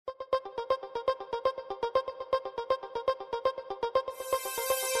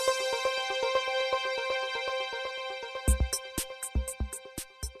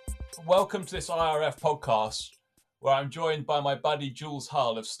Welcome to this IRF podcast where I'm joined by my buddy Jules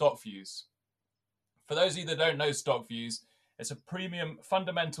Hull of StockViews. For those of you that don't know StockViews, it's a premium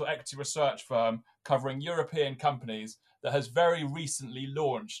fundamental equity research firm covering European companies that has very recently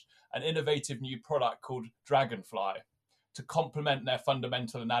launched an innovative new product called Dragonfly to complement their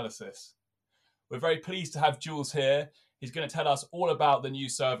fundamental analysis. We're very pleased to have Jules here. He's going to tell us all about the new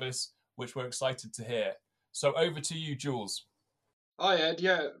service, which we're excited to hear. So over to you, Jules. Hi, Ed.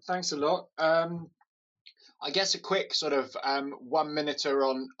 Yeah, thanks a lot. I guess a quick sort of 1 minute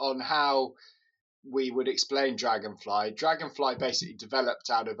on how we would explain Dragonfly. Dragonfly basically developed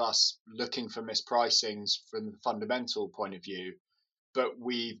out of us looking for mispricings from the fundamental point of view, but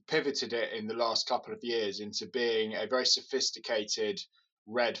we've pivoted it in the last couple of years into being a very sophisticated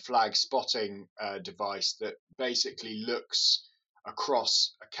red flag spotting device that basically looks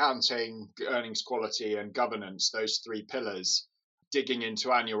across accounting, earnings quality, and governance, those three pillars, digging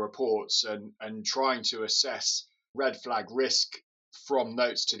into annual reports and trying to assess red flag risk from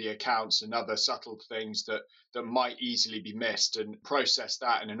notes to the accounts and other subtle things that might easily be missed, and process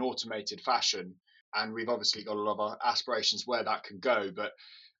that in an automated fashion. And we've obviously got a lot of aspirations where that can go, but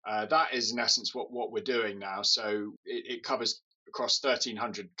that is in essence what we're doing now. So it covers across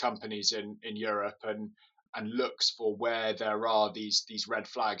 1,300 companies in Europe and looks for where there are these red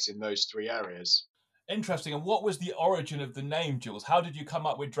flags in those three areas. Interesting. And what was the origin of the name, Jules? How did you come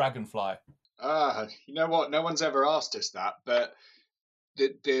up with Dragonfly? You know what? No one's ever asked us that, but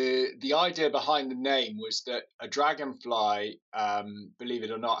the idea behind the name was that a dragonfly, believe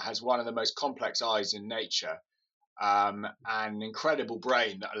it or not, has one of the most complex eyes in nature, and an incredible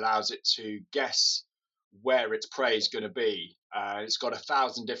brain that allows it to guess where its prey is going to be. It's got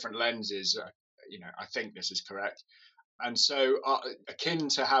 1,000 different lenses. I think this is correct. And so, akin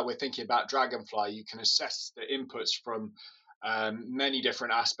to how we're thinking about Dragonfly, you can assess the inputs from many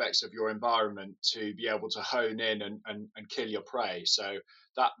different aspects of your environment to be able to hone in and kill your prey. So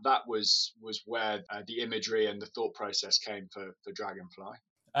that was where the imagery and the thought process came for Dragonfly.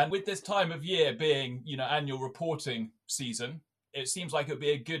 And with this time of year being, annual reporting season, it seems like it would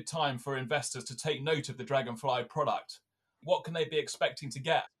be a good time for investors to take note of the Dragonfly product. What can they be expecting to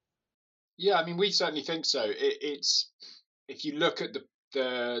get? Yeah, I mean, we certainly think so. It's if you look at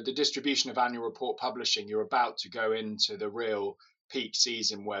the distribution of annual report publishing, you're about to go into the real peak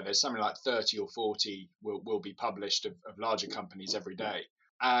season where there's something like 30 or 40 will be published of larger companies every day.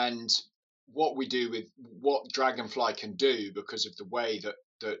 And what we do with what Dragonfly can do, because of the way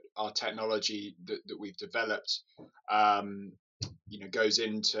that our technology that we've developed goes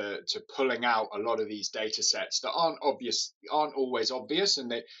into pulling out a lot of these data sets that aren't always obvious, and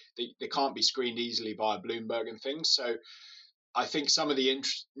they can't be screened easily via Bloomberg and things. So I think some of the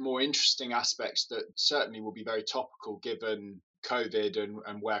more interesting aspects that certainly will be very topical given COVID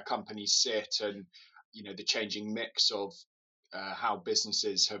and where companies sit, and the changing mix of how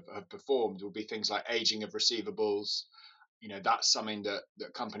businesses have performed, will be things like aging of receivables. That's something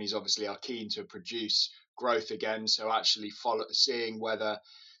that companies obviously are keen to produce growth again. So actually seeing whether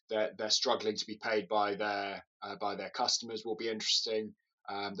they're struggling to be paid by their customers will be interesting.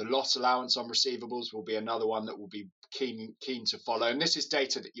 The loss allowance on receivables will be another one that will be keen to follow. And this is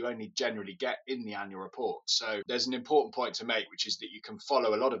data that you only generally get in the annual report. So there's an important point to make, which is that you can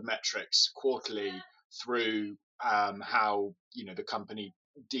follow a lot of metrics quarterly through how the company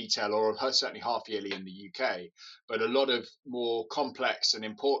detail, or certainly half yearly in the UK, but a lot of more complex and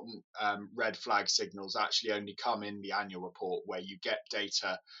important red flag signals actually only come in the annual report, where you get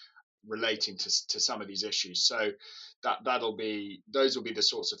data relating to some of these issues. So those will be the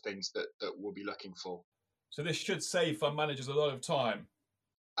sorts of things that we'll be looking for. So this should save fund managers a lot of time.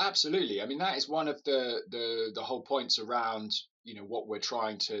 Absolutely. I mean, that is one of the whole points around what we're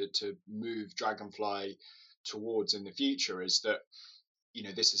trying to move Dragonfly towards in the future, is that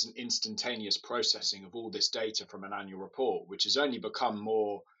this is an instantaneous processing of all this data from an annual report, which has only become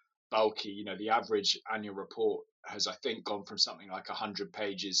more bulky. The average annual report has, I think, gone from something like 100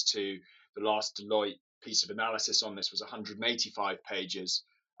 pages to the last Deloitte piece of analysis on this was 185 pages.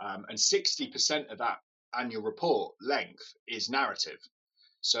 And 60% of that annual report length is narrative.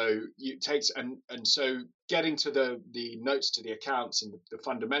 So it takes, and so getting to the notes to the accounts and the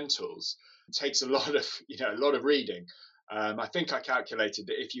fundamentals takes a lot of reading. I think I calculated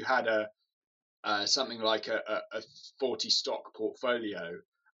that if you had something like a 40 stock portfolio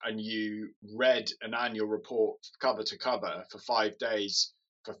and you read an annual report cover to cover for 5 days,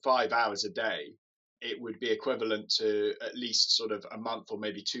 for 5 hours a day, it would be equivalent to at least sort of a month or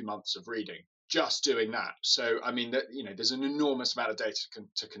maybe 2 months of reading, just doing that. So, I mean, there's an enormous amount of data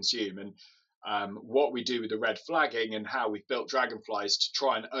to consume. And What we do with the red flagging and how we've built Dragonfly is to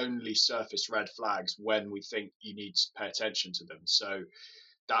try and only surface red flags when we think you need to pay attention to them. So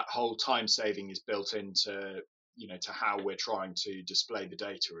that whole time saving is built into, to how we're trying to display the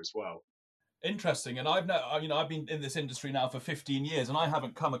data as well. Interesting. And I've been in this industry now for 15 years, and I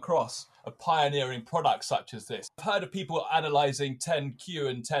haven't come across a pioneering product such as this. I've heard of people analyzing 10Q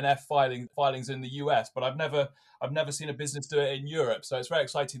and 10F filings in the US, but I've never seen a business do it in Europe. So it's very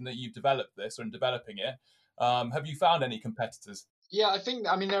exciting that you've developed this or in developing it. Have you found any competitors? Yeah,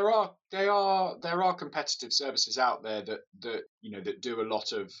 I mean there are competitive services out there that do a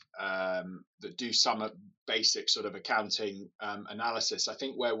lot of that do some basic sort of accounting analysis. I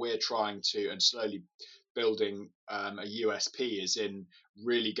think where we're trying to and slowly building a USP is in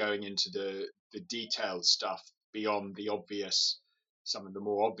really going into the detailed stuff beyond some of the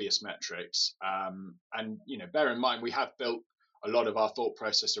more obvious metrics. And bear in mind we have built a lot of our thought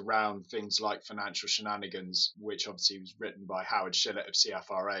process around things like financial shenanigans, which obviously was written by Howard Shillett of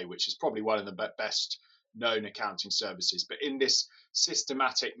CFRA, which is probably one of the best known accounting services. But in this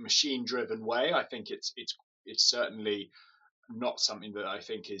systematic, machine-driven way, I think it's certainly not something that I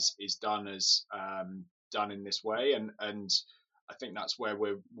think is done in this way, and I think that's where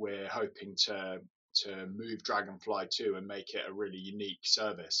we're hoping to move Dragonfly to and make it a really unique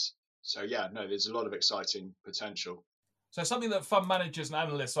service. So yeah, no, there's a lot of exciting potential. So something that fund managers and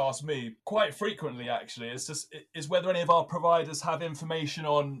analysts ask me quite frequently, actually, is whether any of our providers have information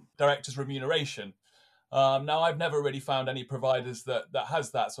on directors' remuneration. Now, I've never really found any providers that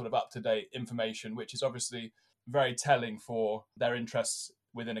has that sort of up-to-date information, which is obviously very telling for their interests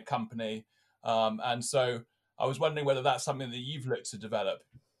within a company. And so I was wondering whether that's something that you've looked to develop.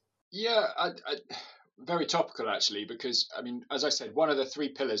 Yeah, very topical actually, because I mean, as I said, one of the three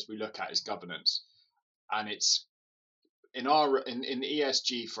pillars we look at is governance, and it's in the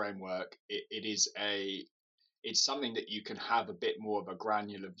ESG framework, it's something that you can have a bit more of a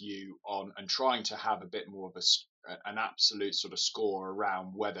granular view on, and trying to have a bit more of an absolute sort of score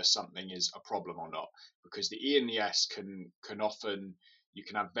around whether something is a problem or not, because the E and the S can often, you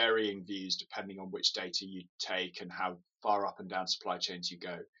can have varying views depending on which data you take and how far up and down supply chains you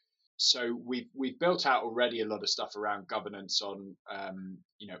go. So we've built out already a lot of stuff around governance on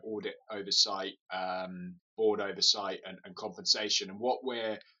audit oversight, board oversight, and compensation. And what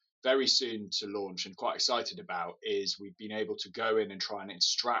we're very soon to launch and quite excited about is we've been able to go in and try and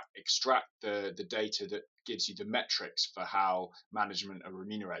extract the data that gives you the metrics for how management are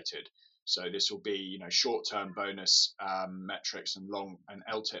remunerated. So this will be short-term bonus metrics and long and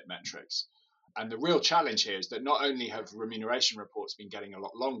LTIP metrics. And the real challenge here is that not only have remuneration reports been getting a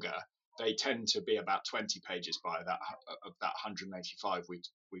lot longer, they tend to be about 20 pages by that 185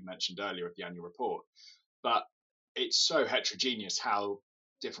 we mentioned earlier of the annual report. But it's so heterogeneous how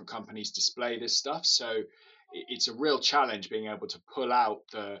different companies display this stuff. So it's a real challenge being able to pull out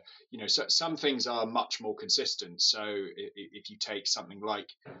so some things are much more consistent. So if you take something like,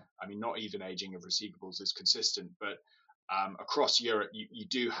 I mean, not even aging of receivables is consistent, but across Europe, you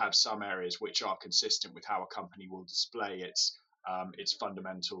do have some areas which are consistent with how a company will display its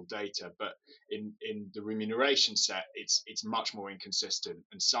fundamental data. But in the remuneration set, it's much more inconsistent,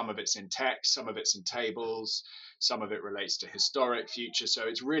 and some of it's in text, some of it's in tables, some of it relates to historic, future. So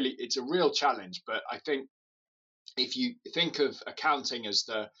it's a real challenge. But I think if you think of accounting as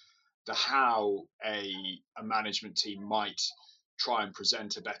the how a management team might try and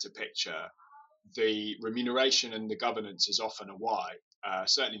present a better picture, the remuneration and the governance is often a why.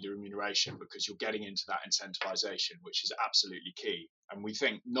 Certainly the remuneration, because you're getting into that incentivization, which is absolutely key, and we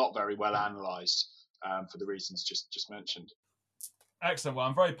think not very well analysed for the reasons just mentioned. Excellent. Well,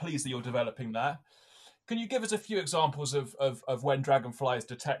 I'm very pleased that you're developing that. Can you give us a few examples of when Dragonfly has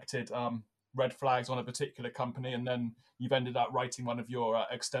detected red flags on a particular company, and then you've ended up writing one of your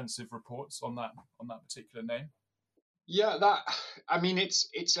extensive reports on that particular name? Yeah, I mean,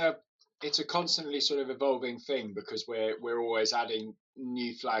 it's a constantly sort of evolving thing, because we're always adding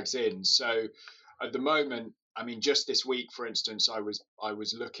new flags in. So at the moment, I mean, just this week, for instance, I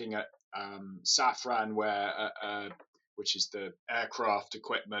was looking at Safran, which is the aircraft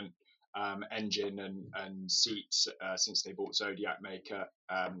equipment, engine and seats, since they bought Zodiac,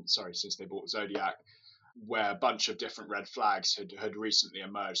 where a bunch of different red flags had recently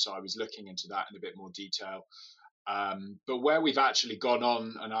emerged. So I was looking into that in a bit more detail. But where we've actually gone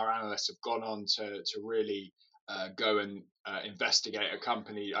on, and our analysts have gone on to really go and investigate a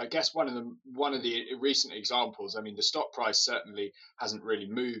company, I guess one of the recent examples, I mean, the stock price certainly hasn't really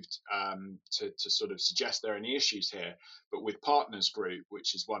moved to sort of suggest there are any issues here. But with Partners Group,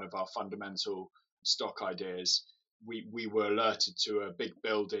 which is one of our fundamental stock ideas, we were alerted to a big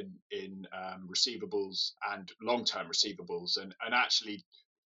build in receivables and long-term receivables, and actually,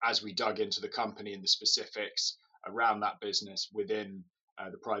 as we dug into the company and the specifics around that business within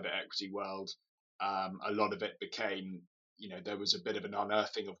the private equity world, a lot of it became, there was a bit of an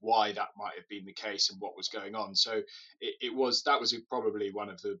unearthing of why that might have been the case and what was going on. So that was probably one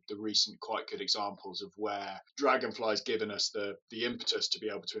of the recent quite good examples of where Dragonfly has given us the impetus to be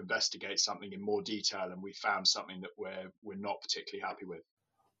able to investigate something in more detail, and we found something that we're not particularly happy with.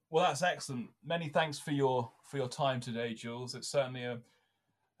 Well, that's excellent. Many thanks for your time today, Jules. It's certainly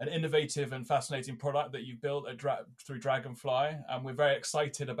an innovative and fascinating product that you've built through Dragonfly, and we're very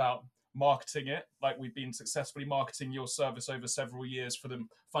excited about marketing it, like we've been successfully marketing your service over several years for the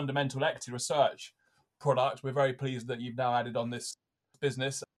fundamental equity research product. We're very pleased that you've now added on this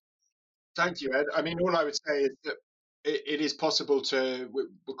business. Thank you, Ed. I mean, all I would say is that it is possible to,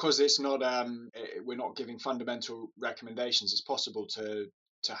 because it's not, we're not giving fundamental recommendations, it's possible to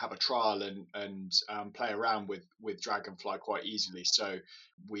have a trial and play around with Dragonfly quite easily. So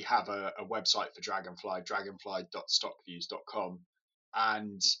we have a website for Dragonfly, dragonfly.stockviews.com.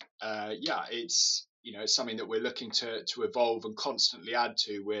 And it's it's something that we're looking to evolve and constantly add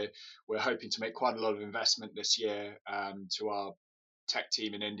to. We're hoping to make quite a lot of investment this year to our tech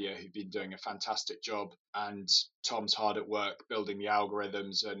team in India, who've been doing a fantastic job, and Tom's hard at work building the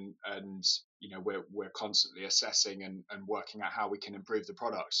algorithms, and we're constantly assessing and working out how we can improve the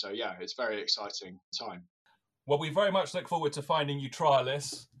product. So yeah, it's a very exciting time. Well, we very much look forward to finding you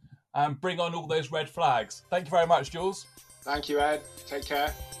trialists and bring on all those red flags. Thank you very much, Jules. Thank you, Ed. Take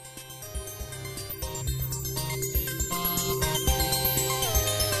care.